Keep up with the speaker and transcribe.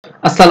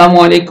আসসালামু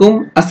আলাইকুম।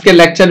 আজকে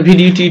লেকচার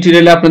ভিডিও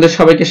টিউটোরিয়ালে আপনাদের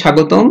সবাইকে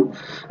স্বাগতম।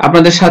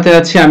 আপনাদের সাথে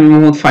আছি আমি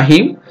মোহাম্মদ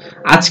ফাহিম।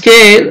 আজকে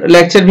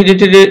লেকচার ভিডিও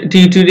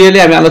টিউটোরিয়ালে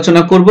আমি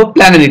আলোচনা করব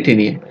প্ল্যানারিটি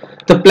নিয়ে।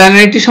 তো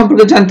প্ল্যানারিটি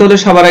সম্পর্কে জানতে হলে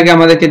সবার আগে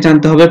আমাদেরকে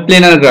জানতে হবে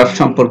প্লেনার গ্রাফ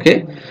সম্পর্কে।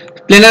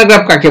 প্লেনার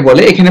গ্রাফ কাকে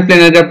বলে? এখানে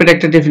প্লেনার গ্রাফের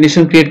একটা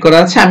ডেফিনিশন ক্রিয়েট করা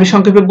আছে। আমি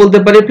সংক্ষেপে বলতে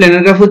পারি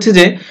প্লেনার গ্রাফ হচ্ছে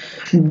যে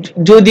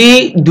যদি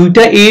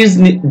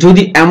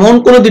যদি এমন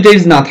কোনো দুইটা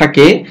এজ না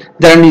থাকে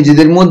যারা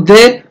নিজেদের মধ্যে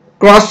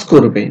ক্রস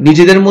করবে,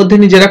 নিজেদের মধ্যে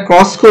নিজেরা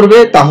ক্রস করবে,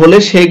 তাহলে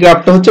সেই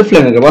গ্রাফটা হচ্ছে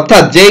প্লেনার গ্রাফ।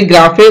 অর্থাৎ যে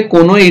গ্রাফে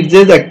কোনো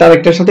এজেস একটা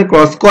আরেকটার সাথে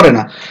ক্রস করে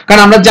না,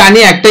 কারণ আমরা জানি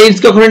একটা এজ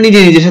কখনো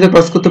নিজের সাথে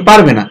ক্রস করতে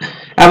পারবে না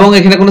এবং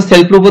এখানে কোনো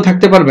সেলফ প্রুফও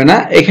থাকতে পারবে না।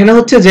 এখানে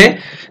হচ্ছে যে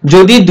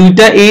যদি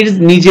দুইটা এজ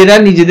নিজেরা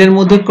নিজেদের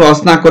মধ্যে ক্রস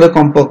না করে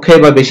কমপক্ষে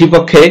বা বেশি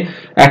পক্ষে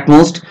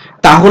অ্যাটমোস্ট,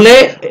 তাহলে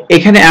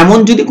এখানে এমন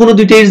যদি কোনো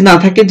দুইটা এজ না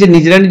থাকে যে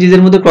নিজেরা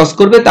নিজেদের মধ্যে ক্রস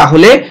করবে,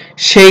 তাহলে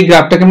সেই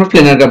গ্রাফটাকে আমরা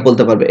প্লেনার গ্রাফ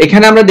বলতে পারবো।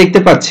 এখানে আমরা দেখতে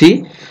পাচ্ছি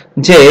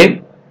যে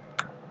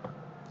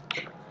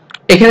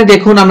এখানে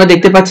দেখুন আমরা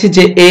দেখতে পাচ্ছি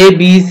যে এ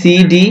বি সি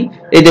ডি,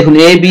 এই দেখুন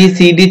এ বি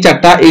সি ডি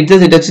চারটা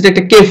এডজেস, এটা হচ্ছে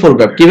একটা K4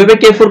 গ্রাফ। কিভাবে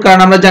K4? কারণ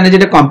আমরা জানি যে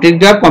এটা কমপ্লিট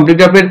গ্রাফ। কমপ্লিট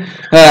গ্রাফের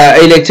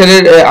এই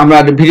লেকচারের আমরা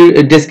ভিডিও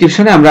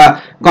ডেসক্রিপশনে আমরা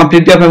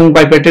কমপ্লিট গ্রাফ এবং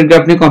বাইপ্যাটেড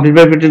গ্রাফ নিয়ে, কমপ্লিট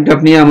বাইপ্যাটেড গ্রাফ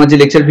নিয়ে আমার যে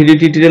লেকচার ভিডিও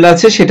টিউটোরিয়াল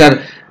আছে সেটার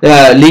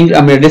লিংক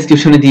আমরা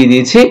ডেসক্রিপশনে দিয়ে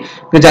দিয়েছি,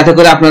 যাতে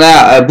করে আপনারা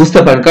বুঝতে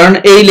পারেন। কারণ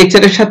এই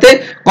লেকচারের সাথে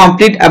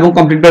কমপ্লিট এবং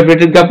কমপ্লিট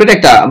বাইপ্যাটেড গ্রাফের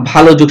একটা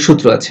ভালো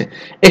যোগসূত্র আছে।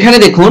 এখানে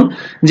দেখুন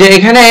যে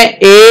এখানে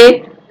এ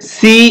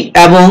সি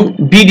এবং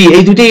বিডি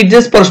এই দুটো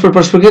এডজেস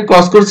পরস্পরকে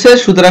ক্রস করছে,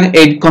 সুতরাং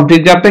এই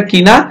কমপ্লিট গ্রাফটা কি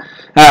না,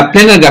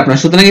 প্লেনার গ্রাফ না,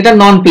 সুতরাং এটা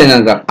নন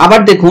প্লেনার গ্রাফ। আবার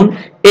দেখুন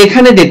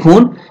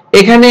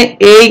এখানে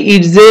এই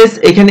এডজেস,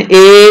 এখানে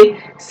এ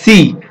সি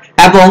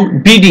এবং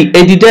বিডি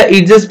এই দুটো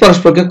এডজেস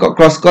পরস্পরকে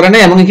ক্রস করে না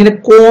এবং এখানে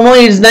কোনো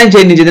এজ নাই যে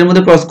নিজেদের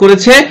মধ্যে ক্রস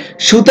করেছে,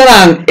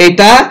 সুতরাং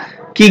এটা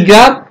কি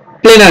গ্রাফ?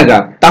 Planer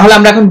graph. তাহলে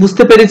আমরা এখন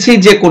বুঝতে পেরেছি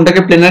যে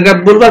কোনটাকে প্লেনার গ্রাফ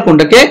বলবো আর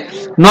কোনটাকে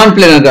নন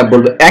প্লেনার গ্রাফ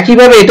বলবো।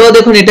 একইভাবে এটাও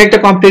দেখুন, এটা একটা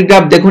কমপ্লিট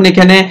গ্রাফ। দেখুন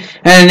এখানে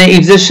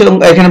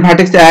এখানে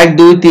ভার্টেক্স 1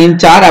 2 3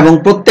 4 এবং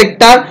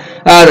প্রত্যেকটার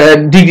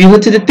ডিগ্রি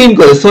হচ্ছে যে 3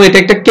 করে, সো এটা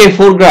একটা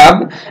K4 গ্রাফ।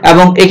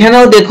 এবং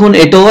এখানেও দেখুন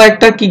এটাও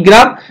একটা কি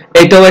গ্রাফ?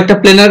 এটাও একটা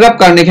প্লেনার গ্রাফ,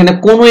 কারণ এখানে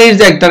কোনো এজ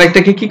একটার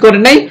একটাকে কি করে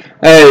নাই,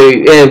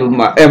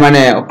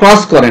 মানে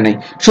ক্রস করে নাই।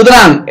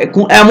 সুতরাং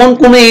এমন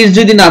কোন এজ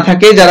যদি না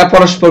থাকে যারা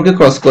পরস্পরকে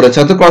ক্রস করেছে,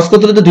 অর্থাৎ ক্রস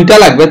করতে হলে তো দুইটা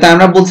লাগবে, তাই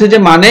আমরা বলছি যে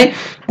মানে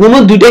কোনো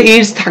দুইটা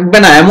এজ থাকবে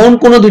না, এমন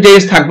কোনো দুইটা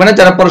এজ থাকবে না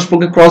যারা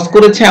পরস্পরকে ক্রস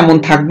করেছে, এমন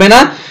থাকবে না।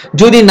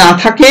 যদি না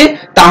থাকে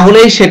তাহলে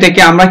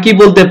সেটাকে আমরা কি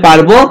বলতে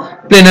পারবো?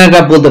 প্লেনার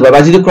গ্রাফ বলতে পারবো।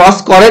 আর যদি ক্রস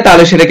করে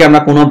তাহলে সেটাকে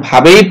আমরা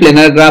কোনোভাবেই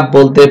প্লেনার গ্রাফ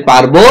বলতে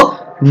পারবো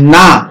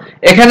না।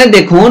 এখানে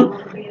দেখুন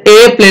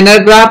A planar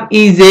graph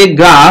is a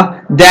graph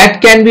that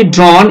can be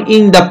drawn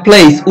in the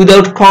place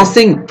without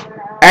crossing.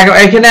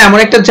 এখানে এমন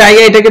একটা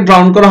জায়গায় এটাকে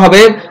ড্রন করা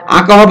হবে,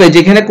 আঁকা হবে,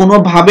 যেখানে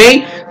কোনোভাবেই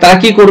তারা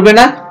কি করবে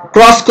না,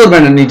 ক্রস করবে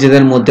না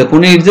নিজেদের মধ্যে,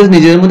 কোনো এডজেস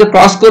নিজেদের মধ্যে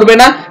ক্রস করবে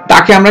না,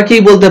 তাকে আমরা কি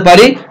বলতে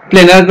পারি?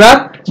 প্লেনার গ্রাফ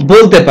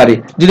বলতে পারি।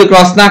 যদি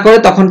ক্রস না করে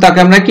তখন তাকে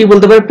আমরা কি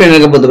বলতে পারি? প্লেনার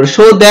গ্রাফ বলতে পারি।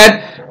 So that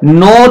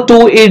no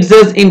two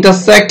edges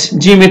intersect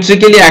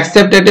geometrically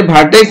except at a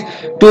vertex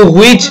to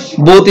which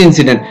both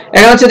incident.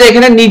 এখন হচ্ছে যে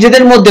এখানে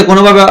নিজেদের মধ্যে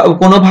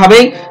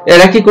কোনোভাবেই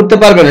এরা কি করতে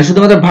পারবে না,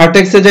 শুধুমাত্র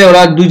ভার্টেক্সে যায়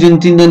ওরা 2 জন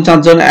 3 জন 4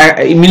 জন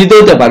মিলিত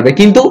হতে পারবে,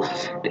 কিন্তু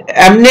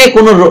এমনি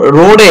কোন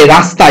রোডে,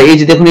 রাস্তায়, এই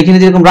যে দেখুন এখানে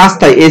যেরকম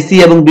রাস্তায় এসি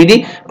এবং বিডি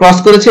ক্রস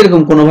করেছে,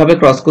 এরকম কোনোভাবে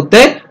ক্রস করতে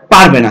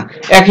পারবে না।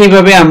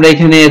 একইভাবে আমরা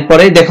এখানে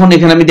এরপরে দেখুন,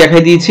 এখানে আমি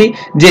দেখিয়ে দিয়েছি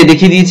যে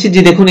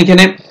দেখুন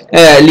এখানে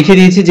লিখে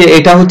দিয়েছি যে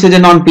এটা হচ্ছে যে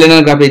নন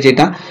প্লেনার গ্রাফ, এই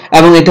যেটা,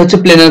 এবং এটা হচ্ছে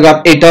প্লেনার গ্রাফ,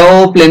 এটাও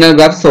প্লেনার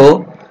গ্রাফ। সো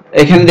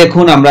এখানে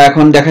দেখুন আমরা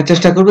এখন দেখার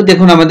চেষ্টা করব।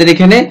 দেখুন আমাদের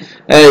এখানে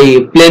এই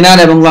প্লেনার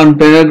এবং নন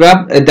প্লেনার গ্রাফ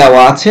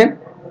দেওয়া আছে।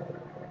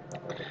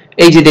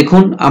 এই যে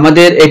দেখুন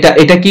আমাদের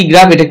এটা কি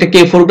গ্রাফ? এটা একটা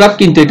K4 গ্রাফ,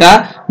 কিন্তু এটা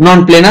নন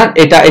প্লেনার,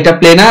 এটা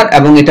প্লেনার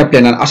এবং এটা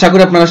প্লেনার। আশা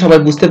করি আপনারা সবাই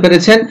বুঝতে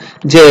পেরেছেন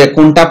যে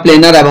কোনটা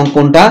প্লেনার এবং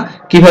কোনটা,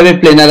 কিভাবে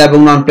প্লেনার এবং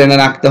নন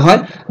প্লেনার আঁকতে হয়।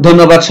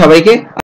 ধন্যবাদ সবাইকে।